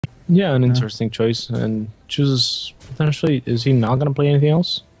Yeah, an interesting choice. And chooses potentially. Is he not going to play anything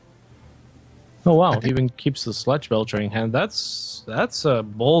else? Oh I wow, he think. even keeps the Sludge Belcher in hand. That's a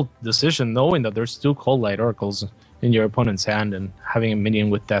bold decision, knowing that there's two Cold Light Oracles in your opponent's hand and having a minion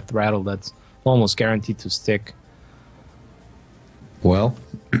with Death Rattle that's almost guaranteed to stick. Well,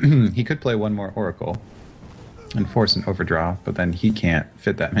 he could play one more Oracle and force an overdraw, but then he can't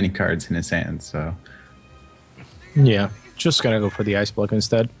fit that many cards in his hand, so... Yeah, just gonna go for the Ice Block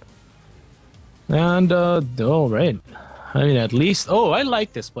instead. And, all right. I mean, at least... Oh, I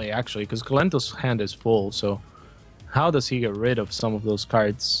like this play, actually, because Kolento's hand is full, so how does he get rid of some of those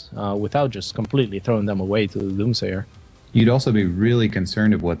cards without just completely throwing them away to the Doomsayer? You'd also be really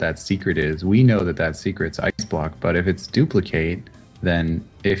concerned of what that secret is. We know that that secret's Ice Block, but if it's Duplicate, then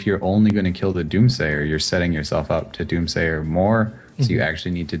if you're only going to kill the Doomsayer, you're setting yourself up to Doomsayer more, so you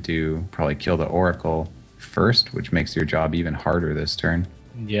actually need to probably kill the Oracle first, which makes your job even harder this turn.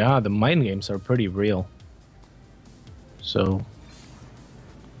 Yeah, the mind games are pretty real. So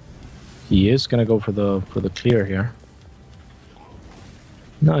he is gonna go for the clear here.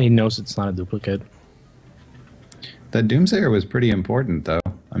 No, he knows it's not a duplicate. The Doomsayer was pretty important, though.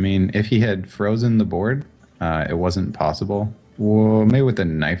 I mean, if he had frozen the board, it wasn't possible. Well, maybe with the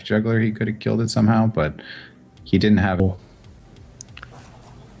Knife Juggler he could have killed it somehow, but he didn't have...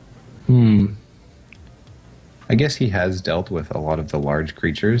 I guess he has dealt with a lot of the large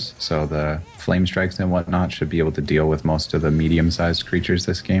creatures, so the Flame Strikes and whatnot should be able to deal with most of the medium-sized creatures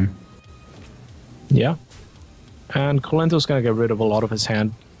this game. Yeah. And Kolento's gonna get rid of a lot of his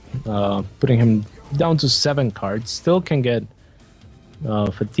hand, putting him down to 7 cards. Still can get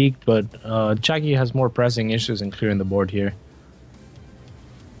fatigued, but Chakki has more pressing issues in clearing the board here.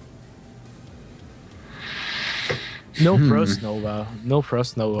 No Frost Nova. No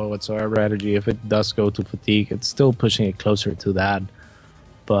Frost Nova whatsoever strategy. If it does go to fatigue, it's still pushing it closer to that.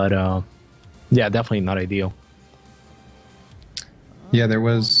 But yeah, definitely not ideal. Yeah, there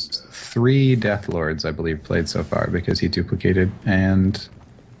was 3 Death Lords, I believe, played so far because he duplicated, and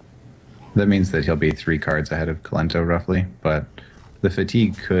that means that he'll be 3 cards ahead of Kolento, roughly. But the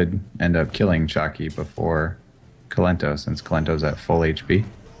fatigue could end up killing Chakki before Kolento, since Kolento's at full HP.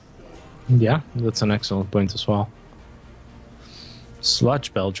 Yeah, that's an excellent point as well.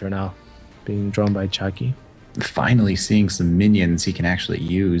 Sludge Belcher now being drawn by Chakki. Finally seeing some minions he can actually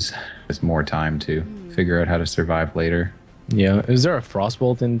use. There's more time to figure out how to survive later. Yeah, is there a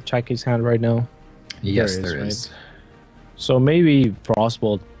Frostbolt in Chakki's hand right now? Yes, there is. Right? So maybe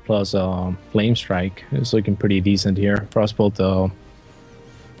Frostbolt plus Flame Strike is looking pretty decent here. Frostbolt,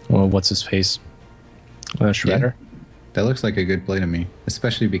 well, what's his face? Shredder. Yeah, that looks like a good play to me,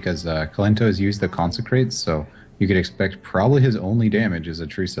 especially because Kolento has used the Consecrates, so you could expect probably his only damage is a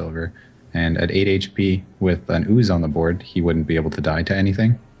True Silver, and at 8 HP with an Ooze on the board, he wouldn't be able to die to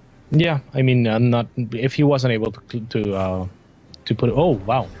anything. Yeah, I mean, not if he wasn't able to put. Oh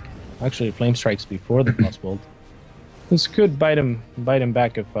wow, actually, Flame Strikes before the Frostbolt. This could bite him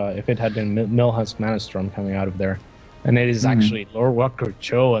back if it had been Milha's Mana Storm coming out of there, and it is actually Lord Walker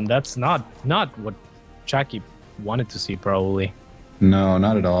Cho, and that's not what Chakki wanted to see probably. No,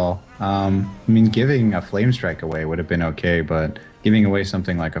 not at all. I mean, giving a Flame Strike away would have been okay, but giving away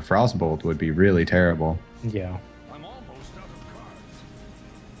something like a Frostbolt would be really terrible. Yeah.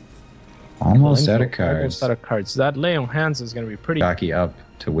 Almost out of cards. Almost out of cards. That lay on hands is going to be pretty... Chakki up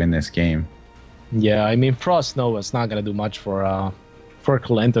to win this game. Yeah, I mean, Frost Nova's not going to do much for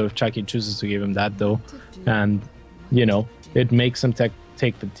Kolento if Chakki chooses to give him that, though. And, you know, it makes him take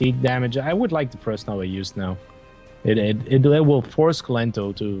fatigue damage. I would like the Frost Nova used now. It will force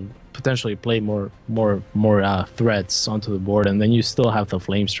Kolento to potentially play more threats onto the board, and then you still have the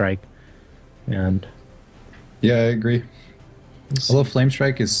Flame Strike. And yeah, I agree. Although Flame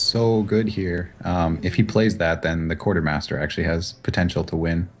Strike is so good here, if he plays that, then the Quartermaster actually has potential to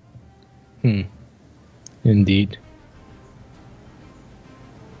win. Indeed.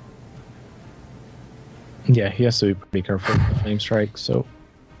 Yeah, he has to be pretty careful with the Flame Strike, so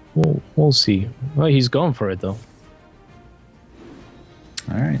we'll see. Well, he's going for it, though.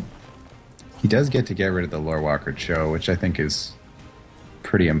 Alright. He does get to get rid of the Lore Walker Cho, which I think is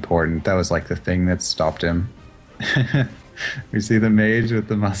pretty important. That was like the thing that stopped him. We see the mage with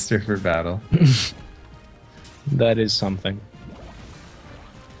the muster for battle. That is something.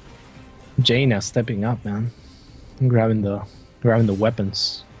 Jaina stepping up, man. Grabbing the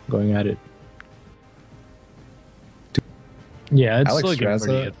weapons, going at it. Yeah, it's Alex looking Straza,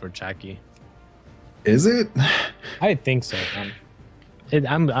 pretty good for Chakki. Is it? I think so, man.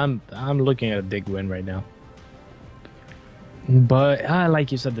 I'm looking at a big win right now. But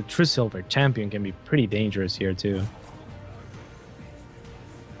like you said, the True Silver champion can be pretty dangerous here too.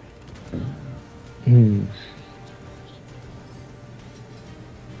 Hmm.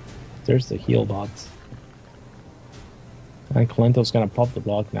 There's the heal bot. And Kolento's gonna pop the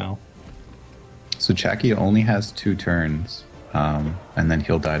block now. So Chakki only has 2 turns, and then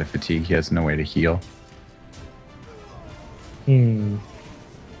he'll die to fatigue. He has no way to heal. Hmm.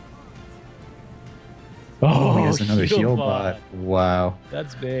 Oh, he has another heal bot. Wow.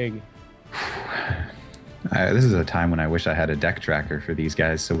 That's big. This is a time when I wish I had a deck tracker for these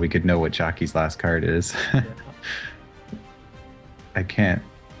guys so we could know what Chakki's last card is. I can't.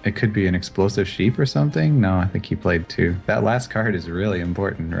 It could be an explosive sheep or something. No, I think he played 2. That last card is really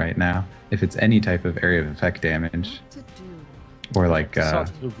important right now. If it's any type of area of effect damage, or like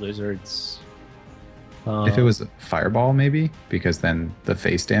Two blizzards. if it was fireball, maybe, because then the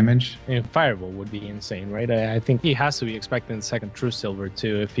face damage. And fireball would be insane, right? I think he has to be expecting the second true silver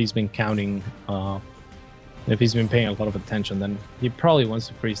too. If he's been counting, if he's been paying a lot of attention, then he probably wants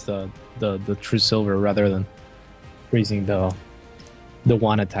to freeze the true silver rather than freezing the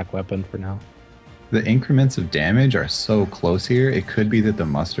one attack weapon for now. The increments of damage are so close here, it could be that the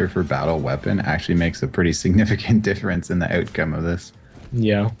muster for battle weapon actually makes a pretty significant difference in the outcome of this.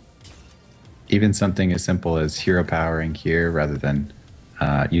 Yeah. Even something as simple as hero powering here rather than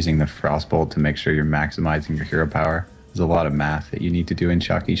using the frostbolt to make sure you're maximizing your hero power. There's a lot of math that you need to do in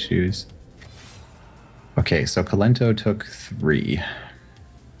Chakki's shoes. Okay, so Kolento took 3.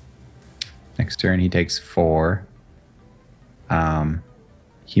 Next turn he takes 4.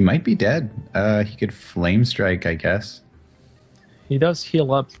 He might be dead. He could flame strike, I guess. He does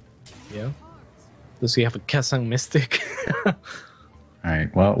heal up. Yeah. Does he have a Kesang Mystic?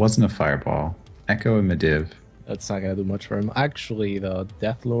 Alright, well, it wasn't a fireball. Echo and Mediv. That's not gonna do much for him. Actually, the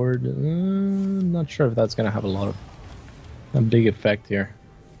Death Lord, not sure if that's gonna have a big effect here.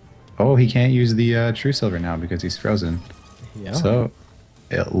 Oh, he can't use the True Silver now because he's frozen. Yeah. So,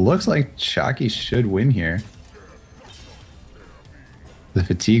 it looks like Chakki should win here. The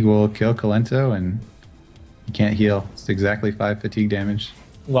fatigue will kill Kolento, and he can't heal. It's exactly 5 fatigue damage.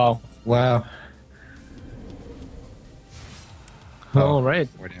 Wow. Wow. All right.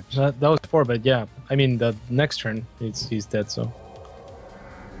 4 damage. That was 4, but yeah. I mean, the next turn, he's dead, so.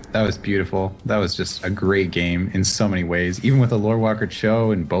 That was beautiful. That was just a great game in so many ways. Even with a Lore Walker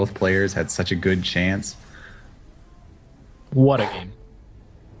Cho, and both players had such a good chance. What a game.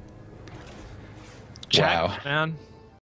 Wow. Chakki, man.